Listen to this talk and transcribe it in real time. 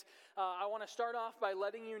I want to start off by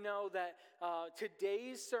letting you know that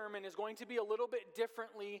today's sermon is going to be a little bit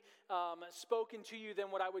differently spoken to you than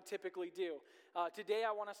what I would typically do. Today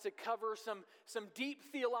I want us to cover some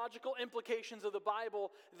deep theological implications of the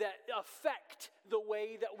Bible that affect the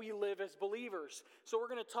way that we live as believers. So we're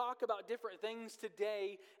going to talk about different things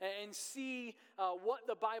today and see what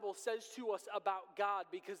the Bible says to us about God,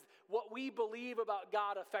 because what we believe about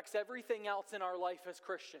God affects everything else in our life as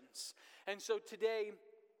Christians. And so today,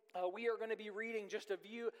 we are going to be reading just a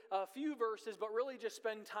few verses, but really just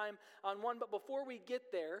spend time on one. But before we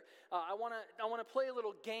get there, I want to play a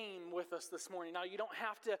little game with us this morning. Now, you don't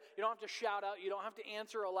have to shout out, you don't have to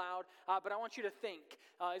answer aloud, but I want you to think.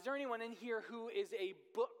 Is there anyone in here who is a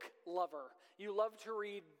book lover? You love to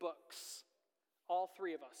read books? All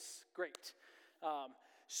three of us. Great.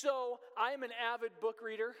 So I'm an avid book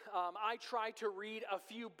reader. I try to read a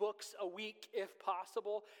few books a week if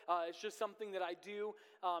possible. It's just something that I do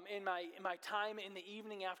in my time in the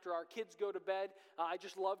evening after our kids go to bed. I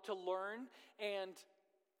just love to learn. And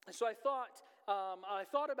so I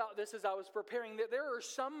thought about this as I was preparing, that there are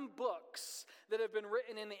some books that have been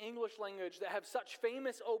written in the English language that have such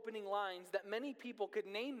famous opening lines that many people could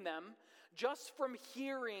name them just from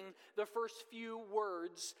hearing the first few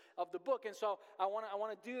words of the book. And so I want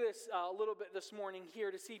to do this a little bit this morning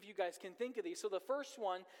here to see if you guys can think of these. So the first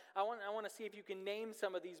one, I want to see if you can name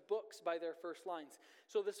some of these books by their first lines.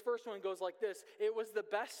 So this first one goes like this: it was the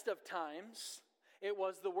best of times, it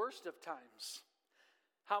was the worst of times.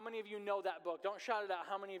 How many of you know that book? Don't shout it out.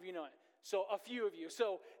 How many of you know it? So a few of you.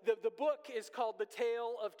 So the book is called The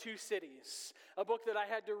Tale of Two Cities, a book that I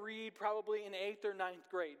had to read probably in 8th or 9th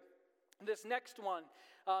grade. This next one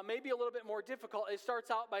may be a little bit more difficult. It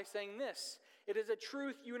starts out by saying this: it is a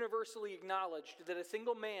truth universally acknowledged that a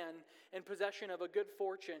single man in possession of a good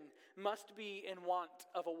fortune must be in want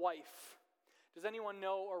of a wife. Does anyone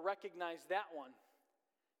know or recognize that one?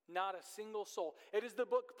 Not a single soul. It is the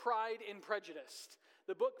book Pride and Prejudice.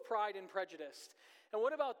 The book Pride and Prejudice. And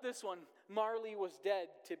what about this one? Marley was dead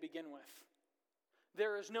to begin with.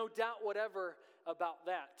 There is no doubt whatever about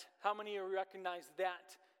that. How many of you recognize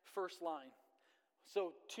that first line?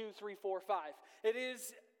 So 2, 3, 4, 5. It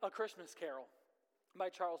is A Christmas Carol by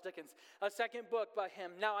Charles Dickens. A second book by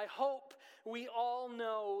him. Now I hope we all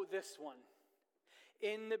know this one.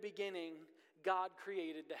 In the beginning, God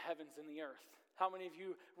created the heavens and the earth. How many of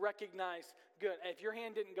you recognize? Good. If your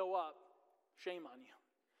hand didn't go up, shame on you.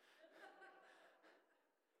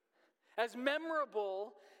 As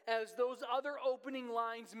memorable as those other opening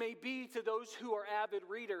lines may be to those who are avid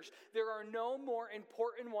readers, there are no more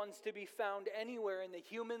important ones to be found anywhere in the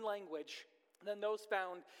human language than those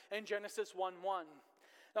found in Genesis 1:1.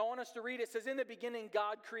 Now I want us to read it. It says, in the beginning,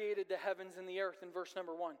 God created the heavens and the earth, in verse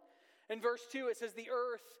number 1. In verse 2, it says, the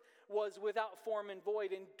earth was without form and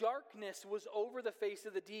void, and darkness was over the face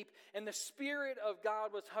of the deep, and the Spirit of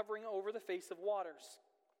God was hovering over the face of waters.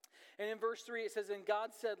 And in verse 3, it says, and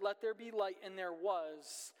God said, let there be light, and there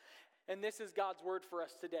was. And this is God's word for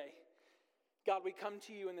us today. God, we come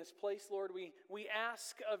to you in this place, Lord. We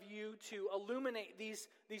ask of you to illuminate these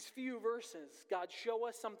few verses. God, show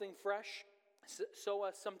us something fresh, show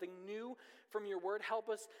us something new from your word. Help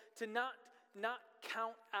us to not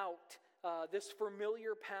count out this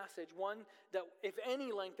familiar passage, one that if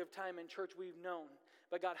any length of time in church we've known.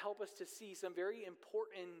 But God, help us to see some very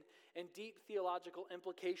important and deep theological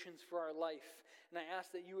implications for our life. And I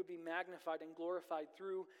ask that you would be magnified and glorified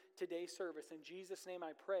through today's service. In Jesus' name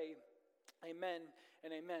I pray. Amen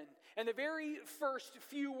and amen. In the very first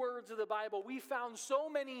few words of the Bible, we found so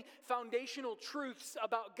many foundational truths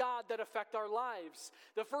about God that affect our lives.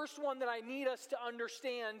 The first one that I need us to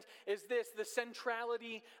understand is this: the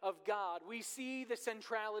centrality of God. We see the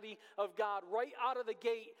centrality of God right out of the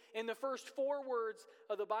gate in the first 4 words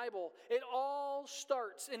of the Bible. It all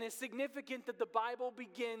starts, and it's significant that the Bible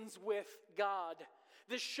begins with God.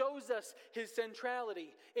 This shows us his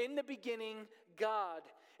centrality. In the beginning, God.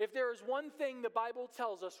 If there is one thing the Bible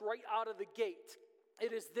tells us right out of the gate,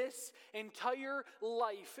 it is this: entire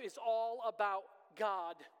life is all about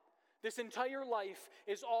God. This entire life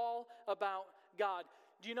is all about God.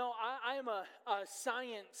 Do you know, I am a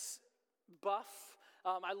science buff.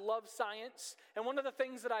 I love science. And one of the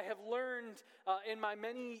things that I have learned in my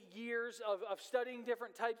many years of studying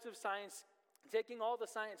different types of science, taking all the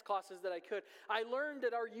science classes that I could, I learned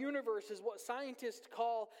that our universe is what scientists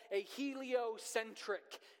call a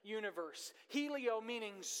heliocentric universe. Helio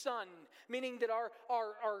meaning sun, meaning that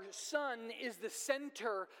our sun is the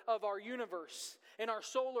center of our universe. In our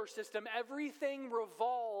solar system, everything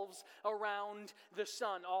revolves around the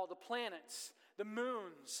sun. All the planets, the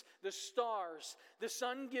moons, the stars. The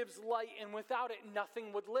sun gives light, and without it,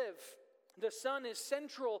 nothing would live. The sun is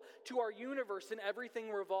central to our universe, and everything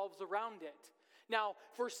revolves around it. Now,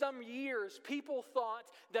 for some years, people thought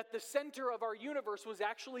that the center of our universe was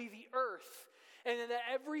actually the earth, and that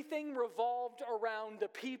everything revolved around the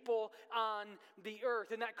people on the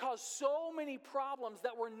earth. And that caused so many problems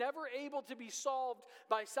that were never able to be solved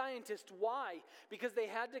by scientists. Why? Because they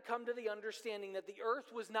had to come to the understanding that the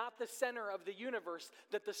earth was not the center of the universe,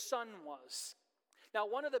 that the sun was. Now,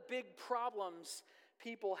 one of the big problems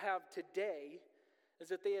people have today is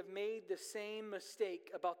that they have made the same mistake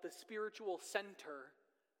about the spiritual center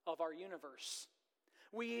of our universe.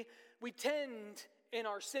 We tend in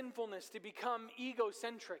our sinfulness to become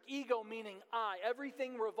egocentric. Ego meaning I.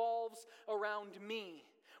 Everything revolves around me.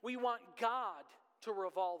 We want God to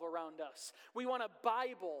revolve around us. We want a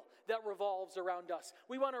Bible that revolves around us.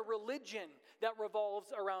 We want a religion that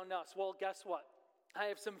revolves around us. Well, guess what? I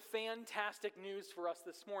have some fantastic news for us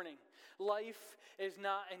this morning. Life is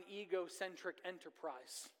not an egocentric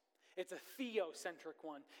enterprise. It's a theocentric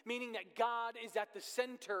one, meaning that God is at the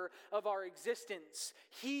center of our existence.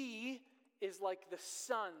 He is like the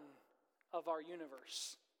sun of our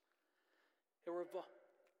universe.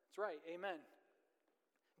 That's right, amen.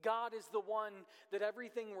 God is the one that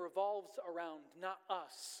everything revolves around, not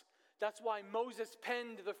us. That's why Moses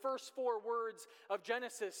penned the first 4 words of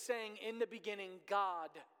Genesis saying, in the beginning, God.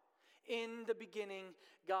 In the beginning,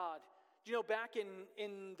 God. You know, back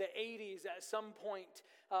in the 80s, at some point,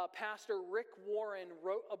 Pastor Rick Warren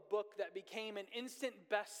wrote a book that became an instant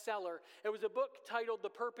bestseller. It was a book titled The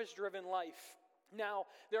Purpose-Driven Life. Now,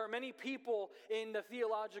 there are many people in the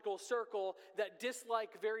theological circle that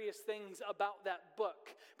dislike various things about that book.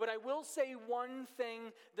 But I will say one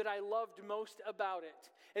thing that I loved most about it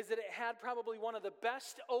is that it had probably one of the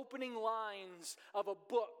best opening lines of a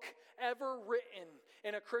book ever written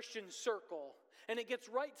in a Christian circle. And it gets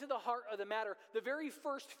right to the heart of the matter. The very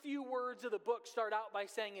first few words of the book start out by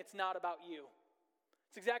saying, it's not about you.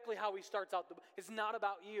 It's exactly how he starts out the book. It's not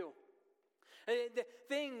about you.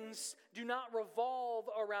 Things do not revolve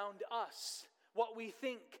around us. What we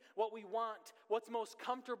think, what we want, what's most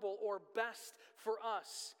comfortable or best for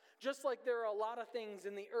us. Just like there are a lot of things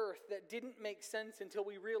in the earth that didn't make sense until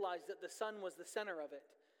we realized that the sun was the center of it.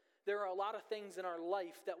 There are a lot of things in our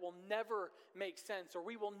life that will never make sense, or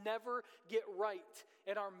we will never get right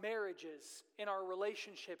in our marriages, in our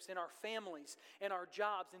relationships, in our families, in our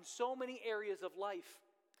jobs, in so many areas of life.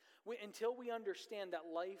 Until we understand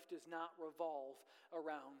that life does not revolve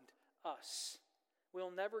around us.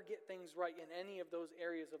 We'll never get things right in any of those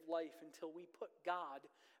areas of life until we put God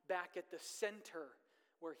back at the center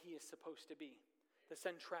where he is supposed to be, the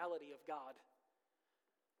centrality of God.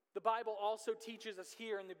 The Bible also teaches us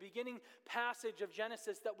here in the beginning passage of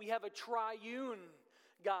Genesis that we have a triune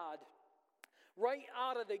God. Right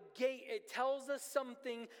out of the gate, it tells us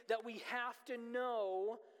something that we have to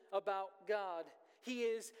know about God. He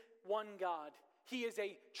is one God. He is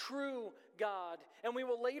a true God. And we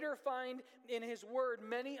will later find in his word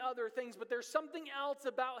many other things, but there's something else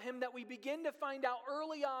about him that we begin to find out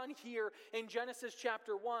early on here in Genesis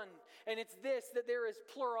chapter 1. And it's this, that there is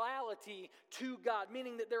plurality to God,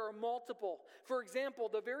 meaning that there are multiple. For example,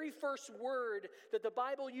 the very first word that the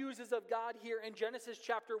Bible uses of God here in Genesis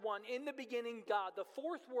chapter 1, in the beginning, God. The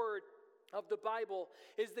fourth word of the Bible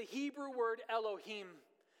is the Hebrew word Elohim.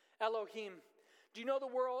 Elohim. Do you know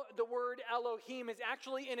the word Elohim is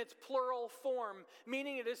actually in its plural form,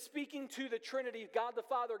 meaning it is speaking to the Trinity, God the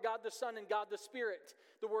Father, God the Son, and God the Spirit,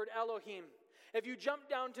 the word Elohim. If you jump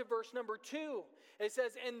down to verse number 2, it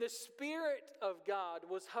says, and the Spirit of God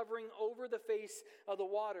was hovering over the face of the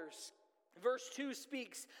waters. Verse 2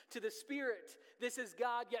 speaks to the Spirit. This is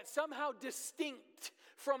God, yet somehow distinct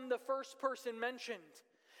from the first person mentioned.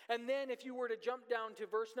 And then if you were to jump down to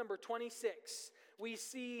verse number 26, we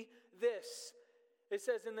see this. It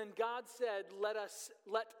says, and then God said, let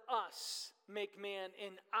us make man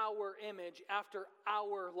in our image, after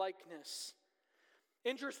our likeness.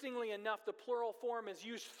 Interestingly enough, the plural form is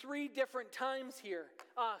used 3 different times here.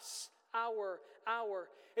 Us, our.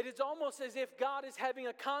 It is almost as if God is having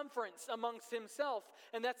a conference amongst himself,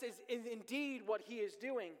 and that is indeed what he is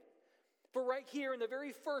doing. For right here in the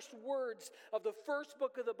very first words of the first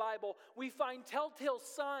book of the Bible, we find telltale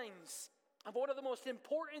signs of one of the most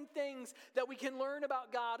important things that we can learn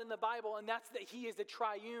about God in the Bible, and that's that he is a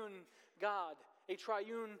triune God. A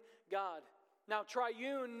triune God. Now,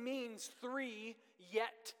 triune means 3,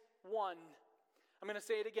 yet 1. I'm going to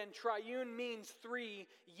say it again. Triune means 3,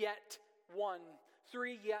 yet 1.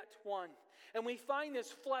 3, yet 1. And we find this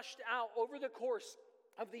fleshed out over the course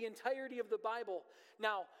of the entirety of the Bible.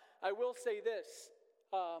 Now, I will say this.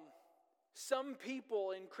 Some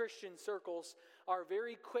people in Christian circles are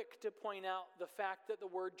very quick to point out the fact that the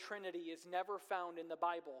word Trinity is never found in the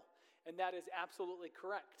Bible, and that is absolutely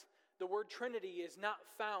correct. The word Trinity is not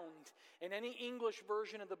found in any English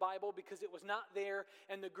version of the Bible because it was not there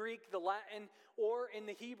in the Greek, the Latin, or in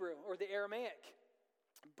the Hebrew or the Aramaic.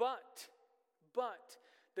 But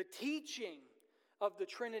the teaching of the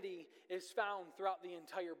Trinity is found throughout the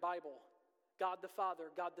entire Bible. God the Father,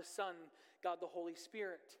 God the Son, God the Holy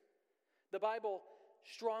Spirit. The Bible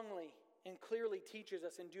strongly and clearly teaches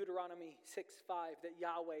us in Deuteronomy 6:5 that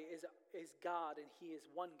Yahweh is God and He is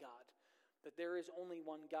one God, that there is only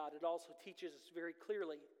one God. It also teaches us very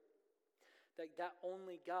clearly that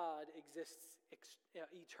only God exists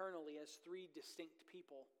eternally as three distinct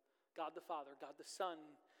people: God the Father, God the Son,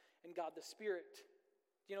 and God the Spirit.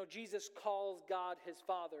 You know, Jesus calls God His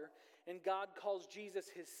Father, and God calls Jesus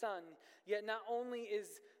His Son. Yet not only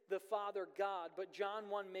is the Father God, but John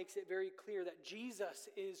 1 makes it very clear that Jesus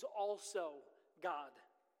is also God.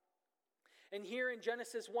 And here in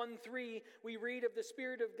Genesis 1:3, we read of the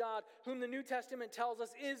Spirit of God, whom the New Testament tells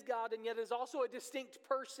us is God, and yet is also a distinct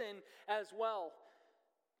person as well.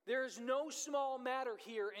 There is no small matter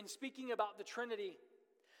here in speaking about the Trinity.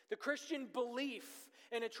 The Christian belief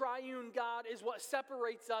in a triune God is what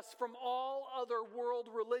separates us from all other world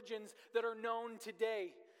religions that are known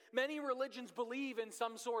today. Many religions believe in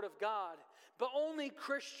some sort of God, but only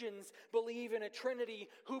Christians believe in a Trinity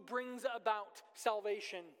who brings about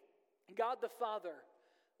salvation. God the Father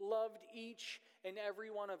loved each and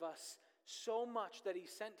every one of us so much that He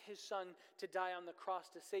sent His Son to die on the cross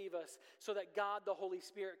to save us, so that God the Holy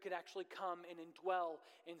Spirit could actually come and indwell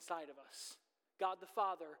inside of us. God the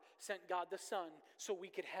Father sent God the Son so we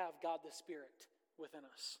could have God the Spirit within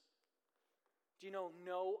us. Do you know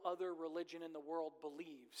no other religion in the world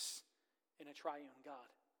believes in a triune God?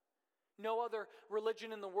 No other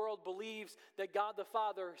religion in the world believes that God the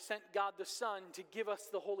Father sent God the Son to give us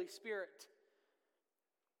the Holy Spirit.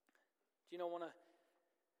 Do you know one of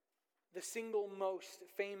the single most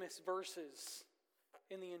famous verses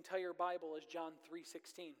in the entire Bible is John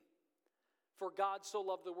 3:16. For God so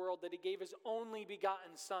loved the world that He gave His only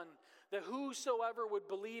begotten Son, that whosoever would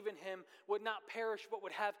believe in Him would not perish but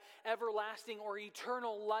would have everlasting or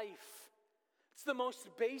eternal life. It's the most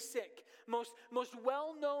basic, most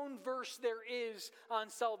well-known verse there is on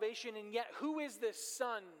salvation, and yet who is this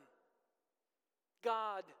Son?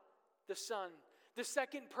 God the Son, the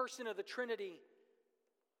second person of the Trinity.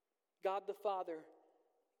 God the Father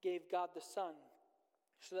gave God the Son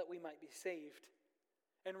so that we might be saved.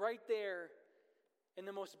 And right there, in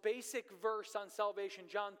the most basic verse on salvation,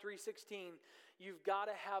 John 3:16, you've got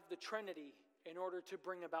to have the Trinity in order to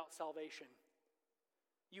bring about salvation.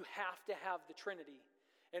 You have to have the Trinity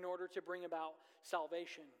in order to bring about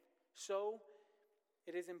salvation. So,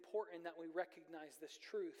 it is important that we recognize this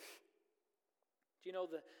truth. Do you know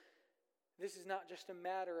this is not just a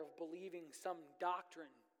matter of believing some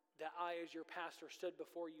doctrine that I, as your pastor, stood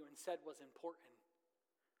before you and said was important.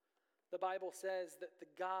 The Bible says that the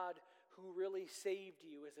God who really saved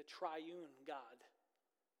you is a triune God.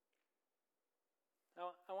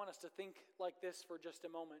 Now, I want us to think like this for just a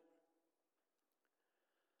moment.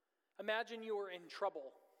 Imagine you were in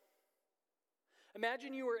trouble.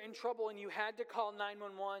 Imagine you were in trouble and you had to call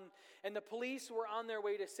 911 and the police were on their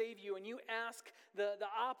way to save you, and you ask the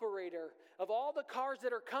operator, of all the cars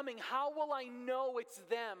that are coming, how will I know it's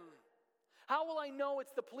them? How will I know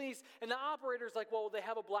it's the police? And the operator's like, well, they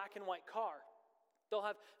have a black and white car. They'll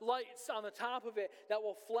have lights on the top of it that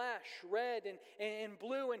will flash red and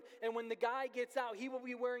blue. And when the guy gets out, he will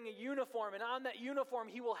be wearing a uniform. And on that uniform,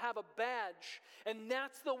 he will have a badge. And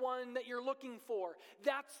that's the one that you're looking for.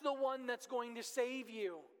 That's the one that's going to save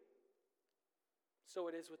you. So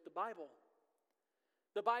it is with the Bible.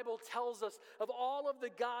 The Bible tells us of all of the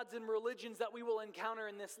gods and religions that we will encounter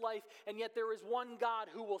in this life, and yet there is one God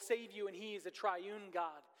who will save you, and He is a triune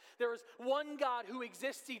God. There is one God who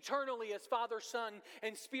exists eternally as Father, Son,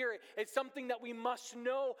 and Spirit. It's something that we must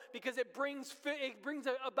know because it brings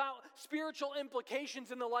about spiritual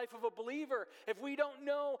implications in the life of a believer. If we don't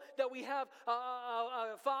know that we have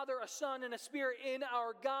a Father, a Son, and a Spirit in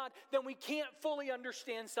our God, then we can't fully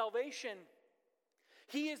understand salvation.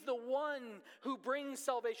 He is the one who brings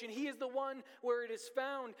salvation. He is the one where it is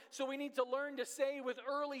found. So we need to learn to say with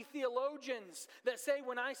early theologians that say,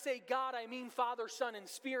 when I say God, I mean Father, Son, and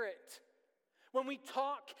Spirit. When we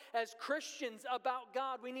talk as Christians about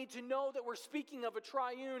God, we need to know that we're speaking of a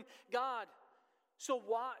triune God. So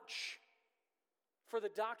watch for the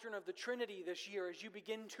doctrine of the Trinity this year as you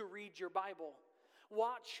begin to read your Bible.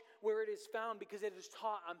 Watch where it is found, because it is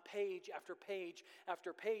taught on page after page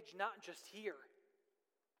after page, not just here.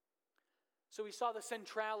 So we saw the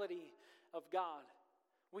centrality of God.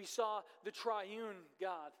 We saw the triune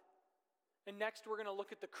God. And next we're going to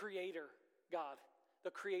look at the Creator God.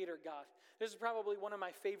 The Creator God. This is probably one of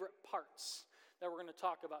my favorite parts that we're going to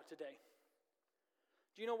talk about today.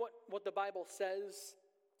 Do you know what the Bible says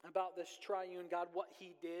about this triune God, what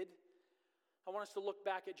He did? I want us to look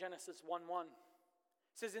back at Genesis 1:1.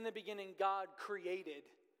 It says, in the beginning, God created.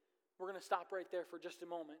 We're going to stop right there for just a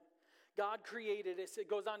moment. God created, it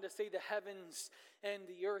goes on to say, the heavens and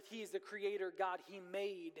the earth. He is the Creator God. He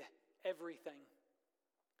made everything.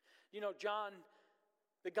 You know, John,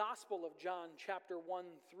 the Gospel of John, chapter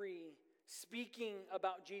 1:3, speaking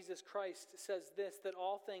about Jesus Christ, says this, that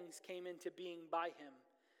all things came into being by Him,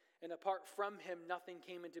 and apart from Him, nothing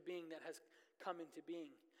came into being that has come into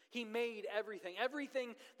being. He made everything.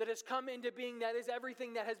 Everything that has come into being, that is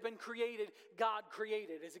everything that has been created, God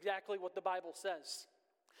created, is exactly what the Bible says.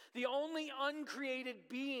 The only uncreated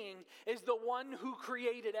being is the one who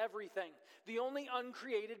created everything. The only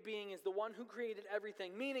uncreated being is the one who created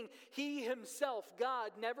everything, meaning He Himself,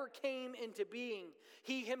 God, never came into being.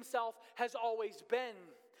 He Himself has always been.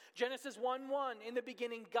 Genesis 1:1, in the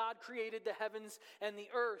beginning, God created the heavens and the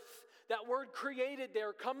earth. That word created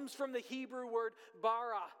there comes from the Hebrew word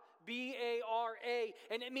bara, B-A-R-A,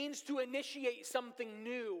 and it means to initiate something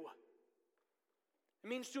new. It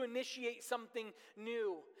means to initiate something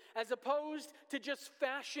new, as opposed to just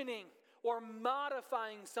fashioning or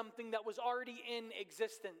modifying something that was already in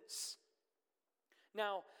existence.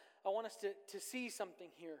 Now, I want us to see something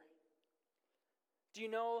here. Do you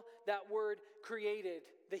know that word created,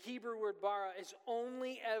 the Hebrew word bara, is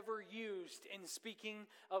only ever used in speaking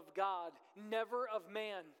of God, never of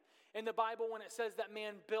man. In the Bible, when it says that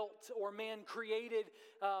man built or man created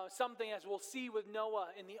something, as we'll see with Noah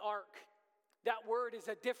in the ark, that word is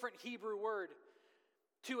a different Hebrew word.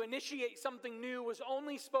 To initiate something new was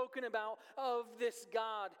only spoken about of this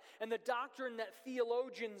God. And the doctrine that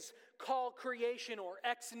theologians call creation, or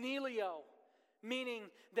ex nihilo, meaning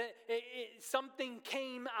that something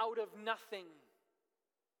came out of nothing.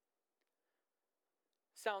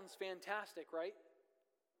 Sounds fantastic, right?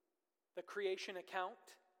 The creation account,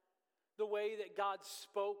 the way that God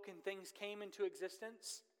spoke and things came into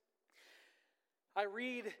existence. I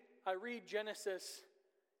read Genesis,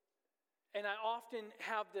 and I often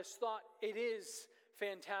have this thought, it is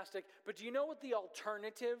fantastic, but do you know what the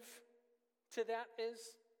alternative to that is?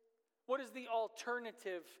 What is the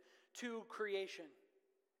alternative to creation?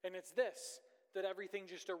 And it's this, that everything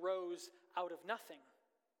just arose out of nothing.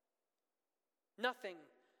 Nothing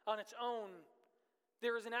on its own.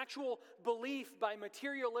 There is an actual belief by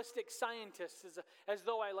materialistic scientists, as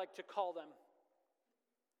though I like to call them.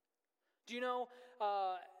 Do you know,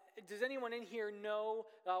 does anyone in here know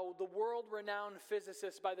the world-renowned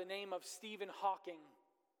physicist by the name of Stephen Hawking?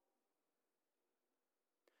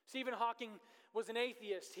 Stephen Hawking was an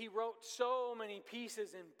atheist. He wrote so many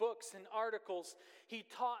pieces and books and articles. He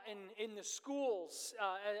taught in the schools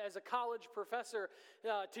as a college professor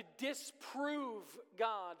to disprove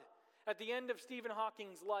God. At the end of Stephen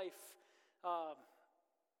Hawking's life,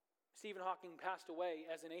 Stephen Hawking passed away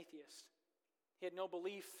as an atheist. He had no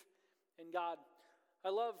belief in God. I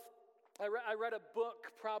read a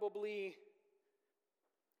book probably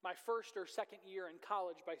my first or second year in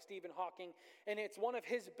college by Stephen Hawking, and it's one of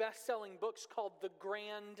his best-selling books called The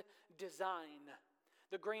Grand Design.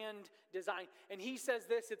 The Grand Design. And he says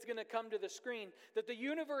this, it's going to come to the screen, that the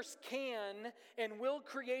universe can and will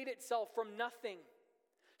create itself from nothing.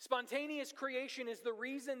 Spontaneous creation is the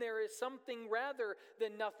reason there is something rather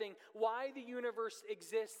than nothing, why the universe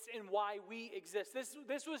exists and why we exist.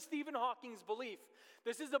 This was Stephen Hawking's belief.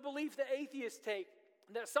 This is a belief that atheists take,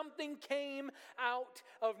 that something came out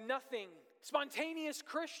of nothing. Spontaneous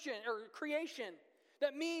creation.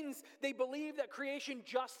 That means they believe that creation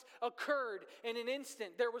just occurred in an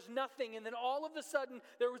instant. There was nothing, and then all of a sudden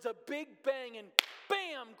there was a big bang, and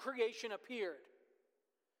bam, creation appeared.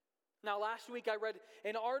 Now, last week I read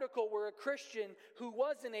an article where a Christian who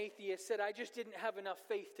was an atheist said, I just didn't have enough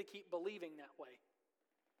faith to keep believing that way.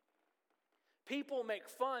 People make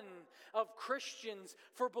fun of Christians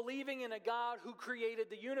for believing in a God who created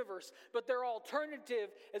the universe, but their alternative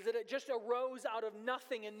is that it just arose out of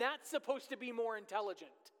nothing, and that's supposed to be more intelligent.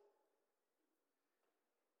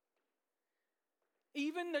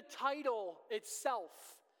 Even the title itself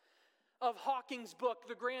of Hawking's book,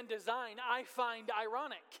 The Grand Design, I find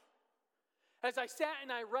ironic. As I sat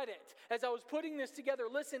and I read it, as I was putting this together,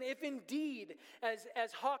 listen, if indeed,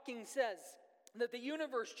 as Hawking says, that the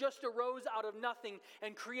universe just arose out of nothing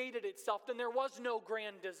and created itself, then there was no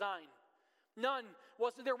grand design.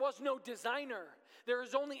 There was no designer. There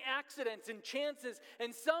is only accidents and chances,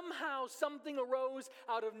 and somehow something arose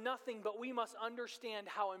out of nothing, but we must understand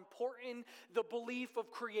how important the belief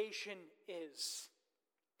of creation is.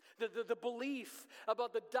 The belief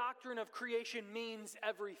about the doctrine of creation means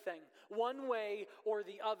everything, one way or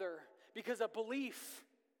the other, because a belief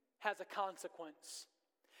has a consequence.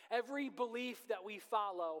 Every belief that we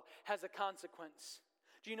follow has a consequence.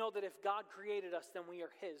 Do you know that if God created us, then we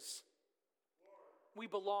are His? We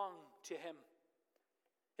belong to Him.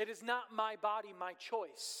 It is not my body, my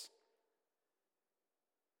choice.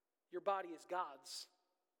 Your body is God's.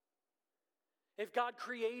 If God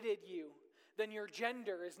created you, then your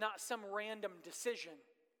gender is not some random decision.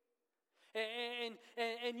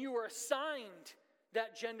 And you were assigned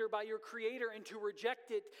that gender by your Creator, and to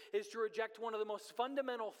reject it is to reject one of the most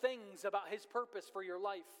fundamental things about His purpose for your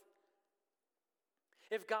life.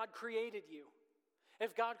 If God created you,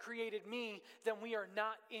 if God created me, then we are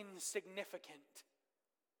not insignificant.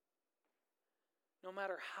 No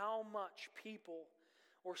matter how much people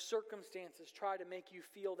or circumstances try to make you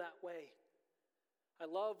feel that way. I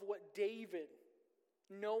love what David,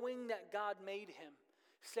 knowing that God made him,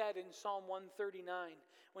 said in Psalm 139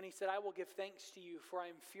 when he said, I will give thanks to you, for I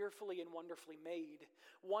am fearfully and wonderfully made.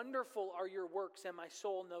 Wonderful are your works, and my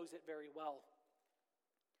soul knows it very well.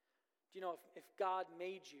 Do you know, if God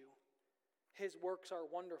made you, His works are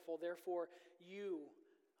wonderful. Therefore, you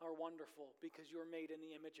are wonderful because you are made in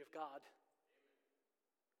the image of God.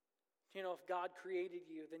 You know, if God created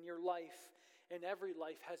you, then your life and every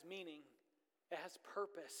life has meaning. It has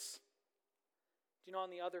purpose. Do you know, on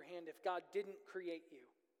the other hand, if God didn't create you,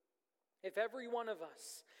 if every one of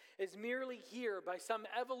us is merely here by some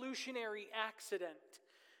evolutionary accident,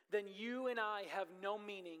 then you and I have no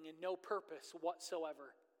meaning and no purpose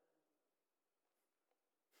whatsoever.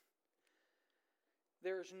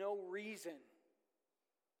 There's no reason.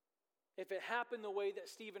 If it happened the way that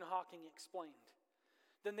Stephen Hawking explained,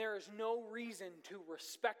 then there is no reason to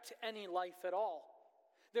respect any life at all.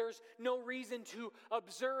 There's no reason to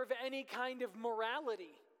observe any kind of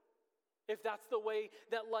morality. If that's the way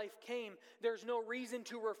that life came, there's no reason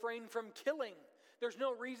to refrain from killing. There's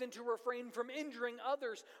no reason to refrain from injuring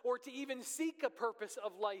others or to even seek a purpose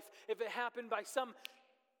of life if it happened by some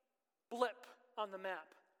blip on the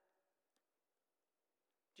map.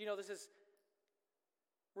 Do you know, this is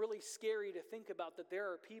really scary to think about, that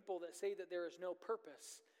there are people that say that there is no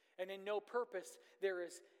purpose. And in no purpose, there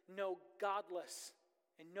is no godless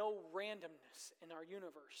and no randomness in our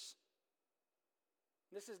universe.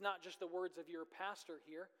 This is not just the words of your pastor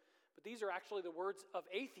here, but these are actually the words of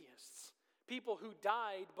atheists. People who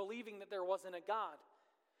died believing that there wasn't a God.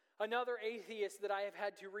 Another atheist that I have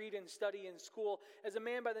had to read and study in school is a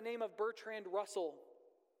man by the name of Bertrand Russell.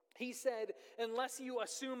 He said, unless you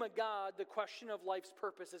assume a God, the question of life's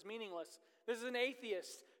purpose is meaningless. This is an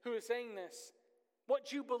atheist who is saying this.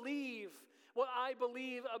 What you believe, what I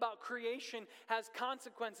believe about creation has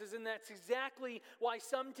consequences, and that's exactly why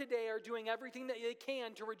some today are doing everything that they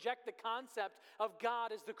can to reject the concept of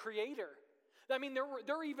God as the creator. I mean,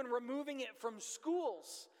 they're even removing it from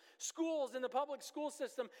schools. Schools in the public school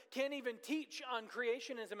system can't even teach on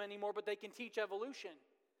creationism anymore, but they can teach evolution.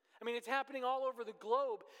 I mean, it's happening all over the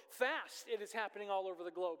globe. Fast, it is happening all over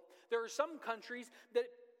the globe. There are some countries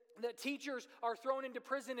that teachers are thrown into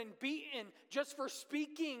prison and beaten just for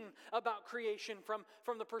speaking about creation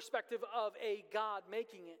from the perspective of a God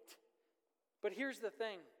making it. But here's the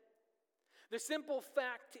thing. The simple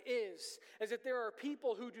fact is that there are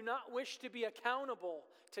people who do not wish to be accountable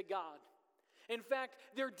to God. In fact,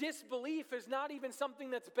 their disbelief is not even something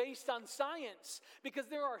that's based on science, because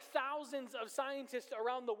there are thousands of scientists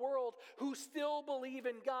around the world who still believe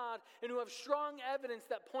in God and who have strong evidence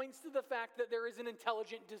that points to the fact that there is an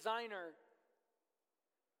intelligent designer.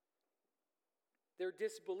 Their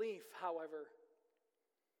disbelief, however,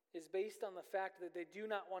 is based on the fact that they do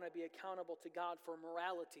not want to be accountable to God for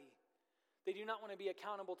morality. They do not want to be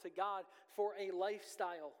accountable to God for a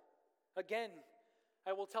lifestyle. Again,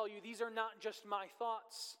 I will tell you, these are not just my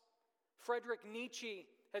thoughts. Friedrich Nietzsche,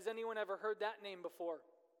 has anyone ever heard that name before?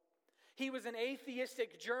 He was an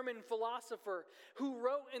atheistic German philosopher who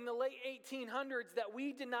wrote in the late 1800s that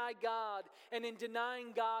we deny God, and in denying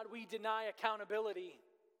God, we deny accountability.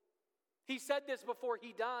 He said this before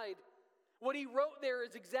he died. What he wrote there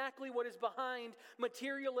is exactly what is behind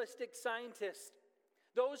materialistic scientists.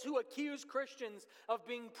 Those who accuse Christians of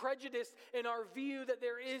being prejudiced in our view that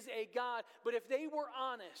there is a God. But if they were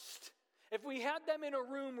honest, If we had them in a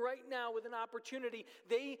room right now with an opportunity,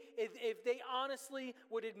 if they honestly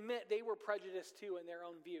would admit they were prejudiced too in their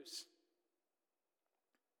own views.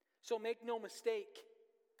 So make no mistake,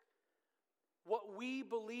 what we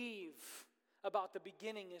believe about the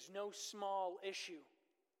beginning is no small issue.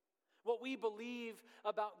 What we believe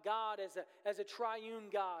about God as a triune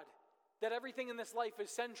God, that everything in this life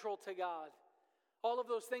is central to God, all of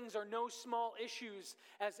those things are no small issues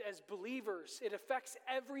as believers. It affects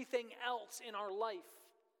everything else in our life.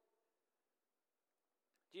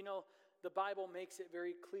 Do you know, the Bible makes it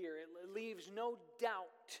very clear. It leaves no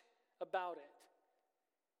doubt about it.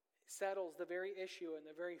 It settles the very issue in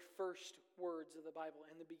the very first words of the Bible.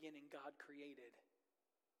 In the beginning, God created.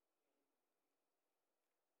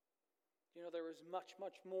 You know, there is much,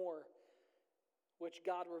 much more which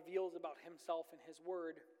God reveals about himself in his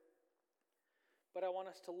word. But I want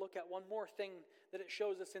us to look at one more thing that it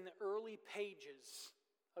shows us in the early pages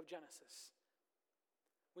of Genesis.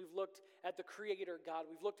 We've looked at the creator God.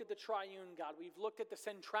 We've looked at the triune God. We've looked at the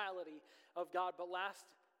centrality of God. But last,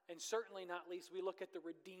 and certainly not least, we look at the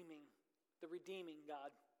redeeming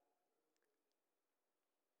God.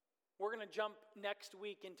 We're going to jump next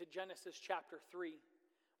week into Genesis chapter 3.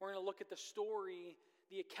 We're going to look at the story,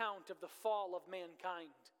 the account of the fall of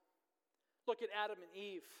mankind. Look at Adam and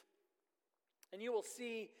Eve. And you will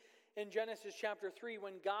see in Genesis chapter 3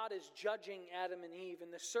 when God is judging Adam and Eve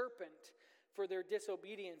and the serpent for their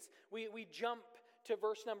disobedience. We jump to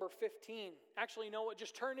verse number 15. Actually, you know what?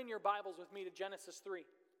 Just turn in your Bibles with me to Genesis 3.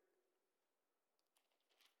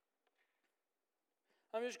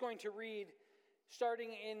 I'm just going to read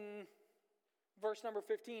starting in verse number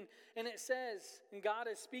 15. And it says, and God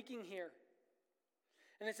is speaking here.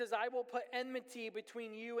 And it says, I will put enmity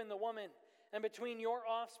between you and the woman, and between your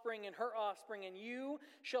offspring and her offspring, and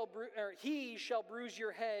he shall bruise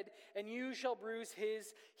your head, and you shall bruise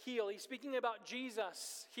his heel. He's speaking about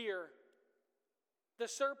Jesus here. The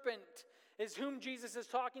serpent is whom Jesus is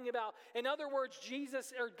talking about. In other words,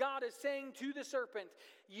 God is saying to the serpent,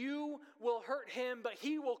 you will hurt him, but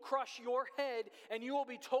he will crush your head, and you will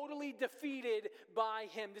be totally defeated by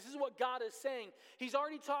him. This is what God is saying. He's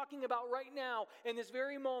already talking about right now, in this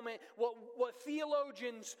very moment, what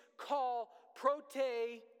theologians call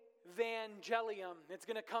protevangelium. It's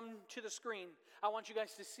going to come to the screen. I want you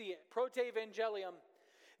guys to see it. Protevangelium.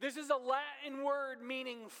 This is a Latin word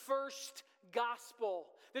meaning first gospel.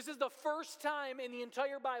 This is the first time in the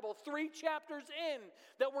entire Bible, 3 chapters in,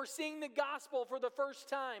 that we're seeing the gospel for the first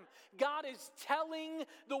time. God is telling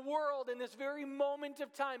the world in this very moment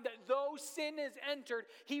of time that though sin has entered,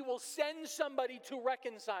 he will send somebody to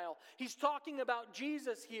reconcile. He's talking about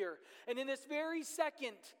Jesus here. And in this very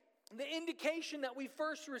second, the indication that we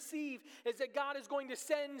first receive is that God is going to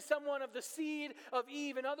send someone of the seed of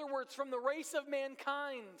Eve. In other words, from the race of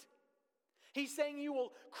mankind. He's saying you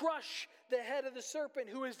will crush the head of the serpent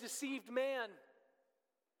who has deceived man.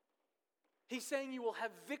 He's saying you will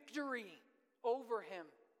have victory over him.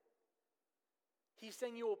 He's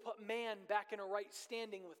saying you will put man back in a right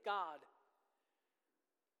standing with God.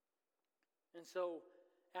 And so,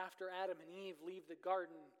 after Adam and Eve leave the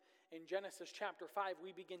garden, in Genesis chapter 5,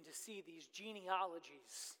 we begin to see these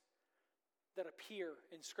genealogies that appear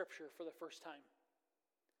in Scripture for the first time.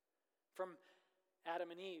 From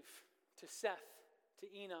Adam and Eve, to Seth, to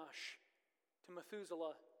Enosh, to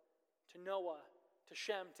Methuselah, to Noah, to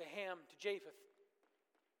Shem, to Ham, to Japheth.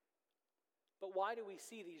 But why do we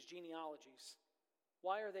see these genealogies?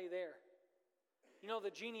 Why are they there? You know,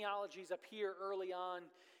 the genealogies appear early on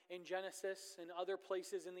in Genesis and other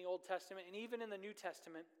places in the Old Testament and even in the New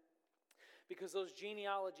Testament because those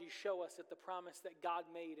genealogies show us that the promise that God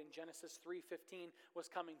made in Genesis 3:15 was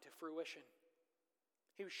coming to fruition.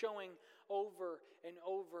 He was showing over and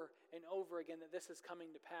over and over again that this is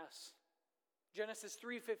coming to pass. Genesis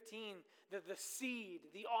 3:15, that the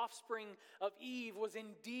seed, the offspring of Eve, was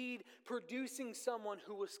indeed producing someone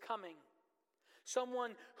who was coming.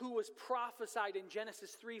 Someone who was prophesied in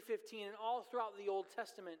Genesis 3:15 and all throughout the Old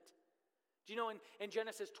Testament. Do you know in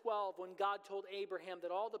Genesis 12, when God told Abraham that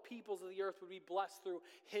all the peoples of the earth would be blessed through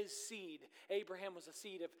his seed, Abraham was a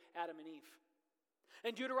seed of Adam and Eve.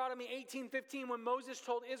 In Deuteronomy 18:15, when Moses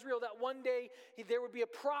told Israel that one day there would be a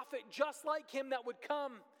prophet just like him that would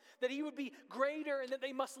come, that he would be greater and that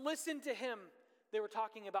they must listen to him, they were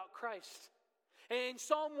talking about Christ. And in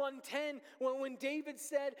Psalm 110, when David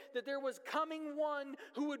said that there was coming one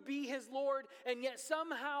who would be his Lord and yet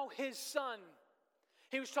somehow his son,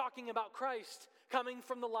 he was talking about Christ coming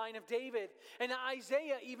from the line of David. And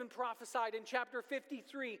Isaiah even prophesied in chapter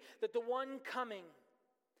 53 that the one coming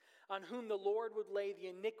on whom the Lord would lay the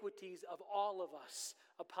iniquities of all of us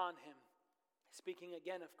upon him. Speaking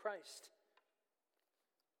again of Christ.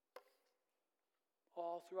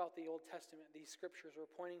 All throughout the Old Testament, these scriptures were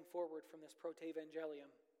pointing forward from this proto-evangelium,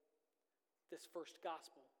 this first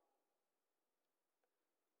gospel,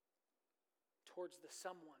 towards the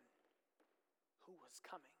someone who was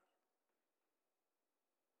coming.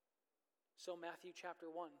 So Matthew chapter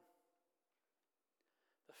 1,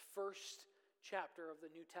 the first chapter of the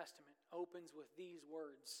New Testament, opens with these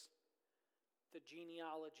words, the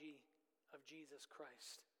genealogy of Jesus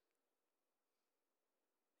Christ.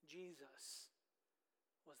 Jesus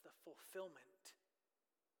was the fulfillment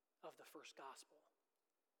of the first gospel.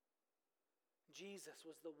 Jesus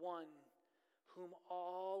was the one whom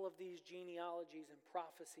all of these genealogies and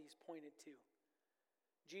prophecies pointed to.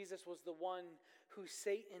 Jesus was the one who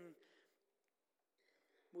Satan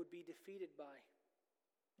would be defeated by.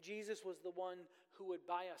 Jesus was the one who would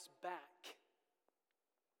buy us back.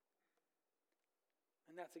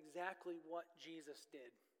 And that's exactly what Jesus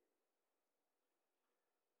did.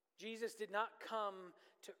 Jesus did not come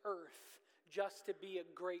to earth just to be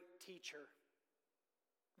a great teacher.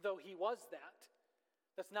 Though he was that.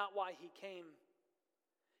 That's not why he came.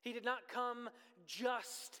 He did not come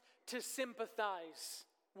just to sympathize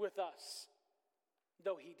with us.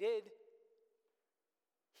 Though he did.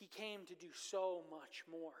 He came to do so much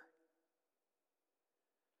more.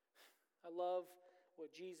 I love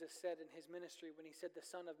what Jesus said in his ministry when he said the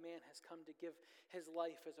Son of Man has come to give his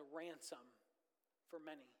life as a ransom for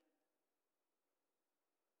many.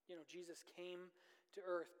 You know, Jesus came to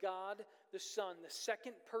earth. God, the Son, the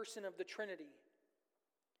second person of the Trinity,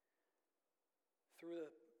 through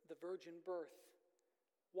the virgin birth,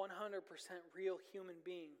 100% real human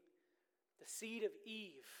being, the seed of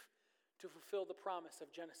Eve, to fulfill the promise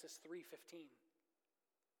of Genesis 3:15.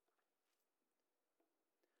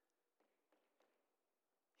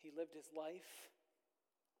 He lived his life.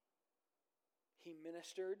 He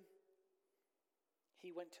ministered.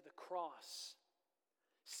 He went to the cross.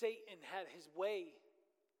 Satan had his way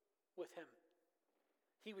with him.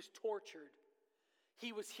 He was tortured.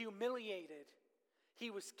 He was humiliated.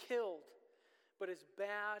 He was killed. But as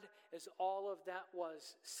bad as all of that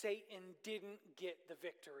was, Satan didn't get the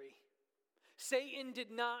victory. Satan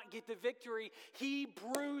did not get the victory. He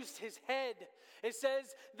bruised his head. It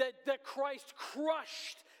says that Christ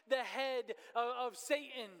crushed the head of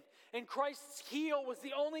Satan. And Christ's heel was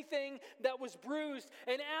the only thing that was bruised.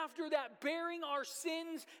 And after that, bearing our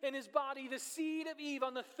sins in his body, the seed of Eve,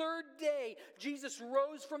 on the third day, Jesus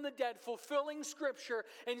rose from the dead, fulfilling Scripture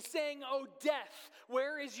and saying, "O death,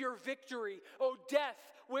 where is your victory? O death,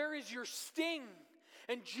 where is your sting?"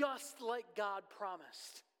 And just like God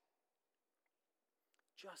promised,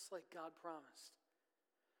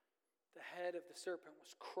 the head of the serpent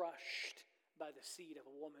was crushed by the seed of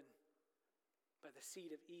a woman, by the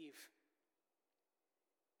seed of Eve.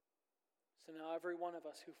 So now every one of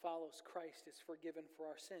us who follows Christ is forgiven for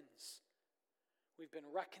our sins. We've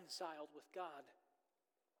been reconciled with God.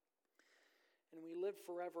 And we live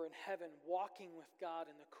forever in heaven, walking with God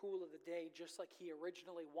in the cool of the day, just like he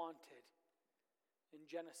originally wanted in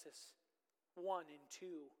Genesis 1 and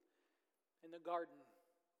 2 in the garden.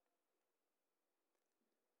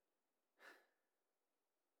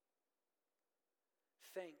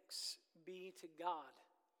 Thanks be to God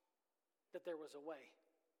that there was a way.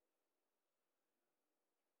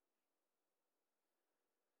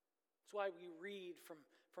 That's why we read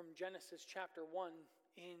from Genesis chapter 1,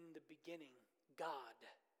 in the beginning, God.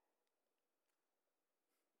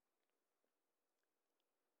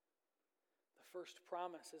 The first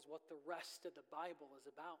promise is what the rest of the Bible is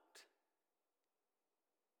about.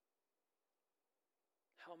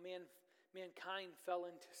 How mankind fell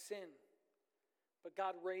into sin. But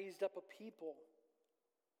God raised up a people.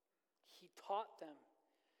 He taught them.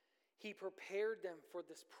 He prepared them for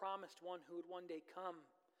this promised one who would one day come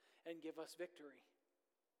and give us victory.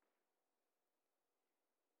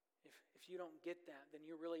 If you don't get that, then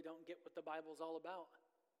you really don't get what the Bible's all about.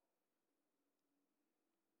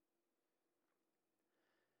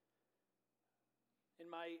 In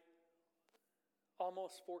my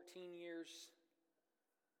almost 14 years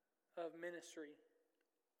of ministry,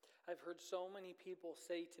 I've heard so many people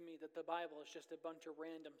say to me that the Bible is just a bunch of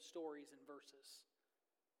random stories and verses.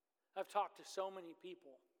 I've talked to so many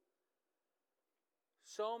people.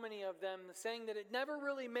 So many of them saying that it never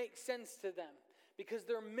really makes sense to them because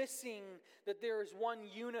they're missing that there is one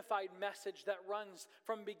unified message that runs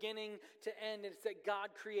from beginning to end. And it's that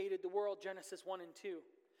God created the world, Genesis 1 and 2.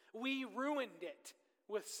 We ruined it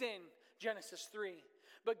with sin, Genesis 3.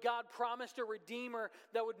 But God promised a Redeemer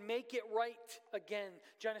that would make it right again,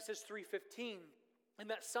 Genesis 3:15.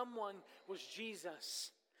 And that someone was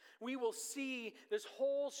Jesus. we will see this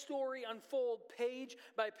whole story unfold page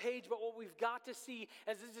by page. But what we've got to see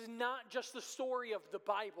is this is not just the story of the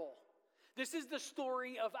Bible. This is the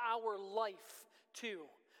story of our life too.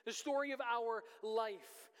 The story of our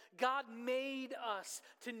life. God made us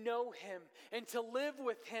to know Him and to live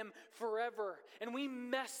with Him forever. And we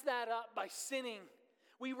messed that up by sinning.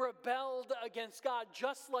 We rebelled against God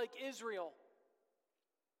just like Israel.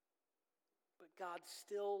 But God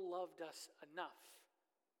still loved us enough.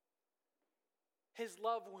 His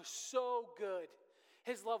love was so good.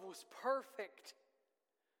 His love was perfect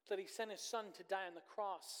that He sent His Son to die on the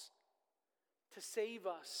cross, to save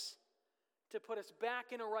us, to put us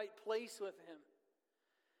back in a right place with Him.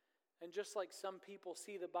 And just like some people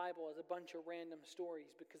see the Bible as a bunch of random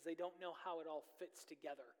stories because they don't know how it all fits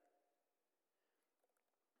together,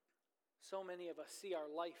 so many of us see our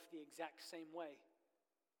life the exact same way.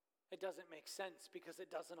 It doesn't make sense because it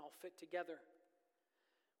doesn't all fit together.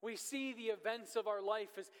 We see the events of our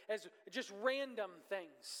life as just random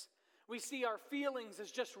things. We see our feelings as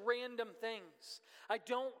just random things. I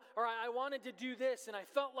wanted to do this and I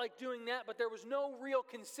felt like doing that, but there was no real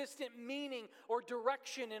consistent meaning or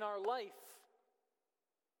direction in our life.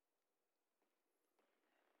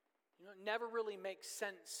 It never really makes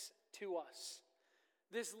sense to us.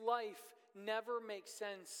 This life never makes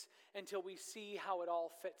sense until we see how it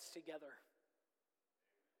all fits together.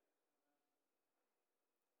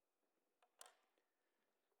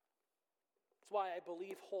 That's why I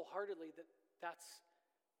believe wholeheartedly that that's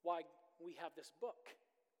why we have this book.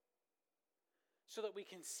 So that we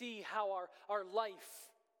can see how our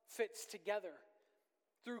life fits together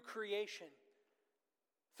through creation,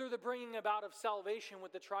 through the bringing about of salvation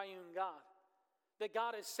with the triune God. That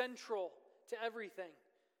God is central to everything.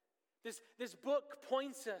 This book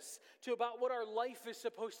points us to about what our life is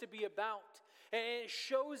supposed to be about. And it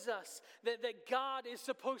shows us that God is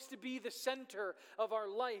supposed to be the center of our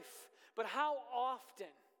life. But how often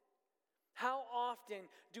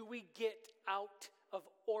do we get out of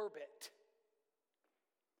orbit?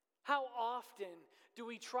 How often do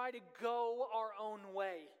we try to go our own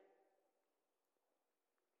way?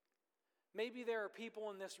 Maybe there are people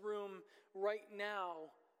in this room right now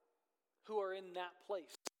who are in that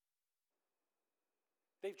place.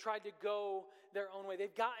 They've tried to go their own way.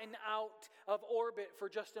 They've gotten out of orbit for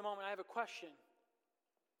just a moment. I have a question.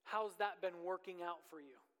 How's that been working out for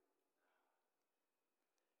you?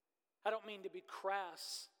 I don't mean to be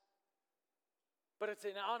crass, but it's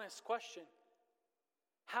an honest question.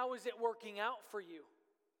 How is it working out for you?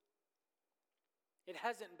 It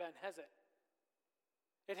hasn't been, has it?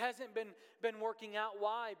 It hasn't been working out.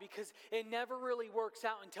 Why? Because it never really works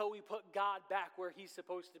out until we put God back where He's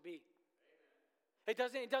supposed to be. It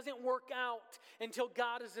doesn't work out until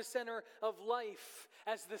God is the center of life,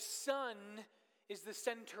 as the sun is the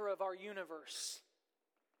center of our universe.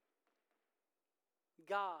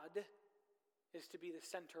 God is to be the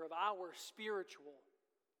center of our spiritual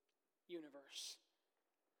universe.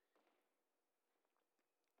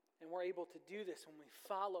 And we're able to do this when we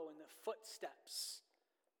follow in the footsteps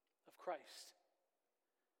of Christ.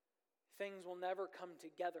 Things will never come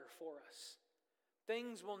together for us.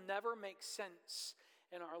 Things will never make sense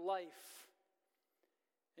in our life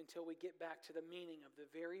until we get back to the meaning of the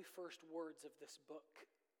very first words of this book.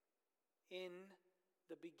 In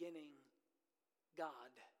the beginning,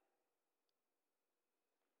 God.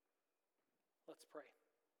 Let's pray.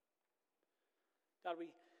 God,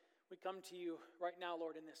 we come to you right now,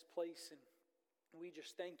 Lord, in this place, and we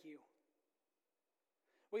just thank you.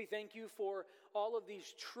 We thank you for all of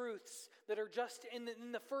these truths that are just in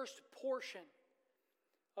the first portion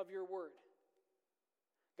of your word.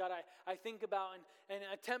 God, I think about and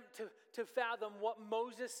attempt to fathom what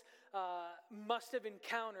Moses must have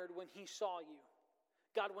encountered when he saw you.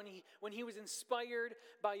 God, when he was inspired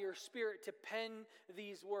by your Spirit to pen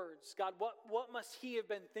these words. God, what must he have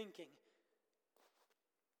been thinking?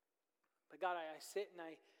 But God, I sit and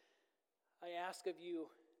I ask of you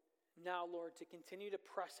now, Lord, to continue to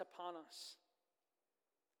press upon us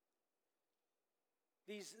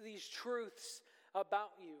these truths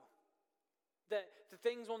about you, that the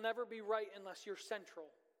things will never be right unless you're central.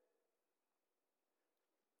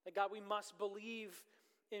 That God, we must believe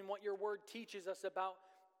in what your word teaches us about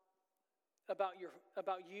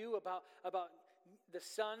you, about the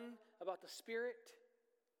Son, about the Spirit.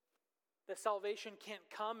 That salvation can't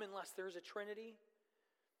come unless there's a Trinity.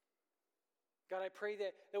 God, I pray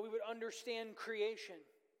that we would understand creation.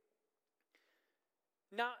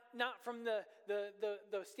 Not from the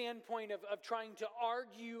standpoint of trying to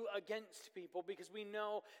argue against people, because we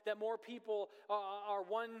know that more people are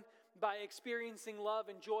won by experiencing love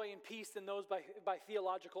and joy and peace than those by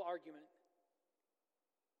theological argument.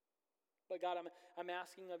 But God, I'm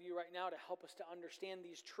asking of you right now to help us to understand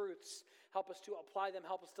these truths, help us to apply them,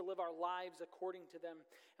 help us to live our lives according to them.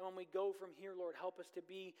 And when we go from here, Lord, help us to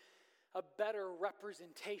be a better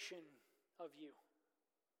representation of you.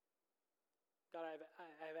 God,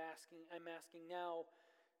 I'm asking now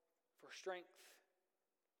for strength,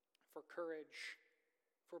 for courage,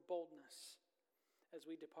 for boldness as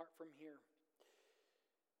we depart from here.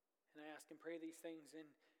 And I ask and pray these things in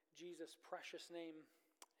Jesus' precious name.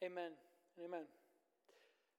 Amen and amen.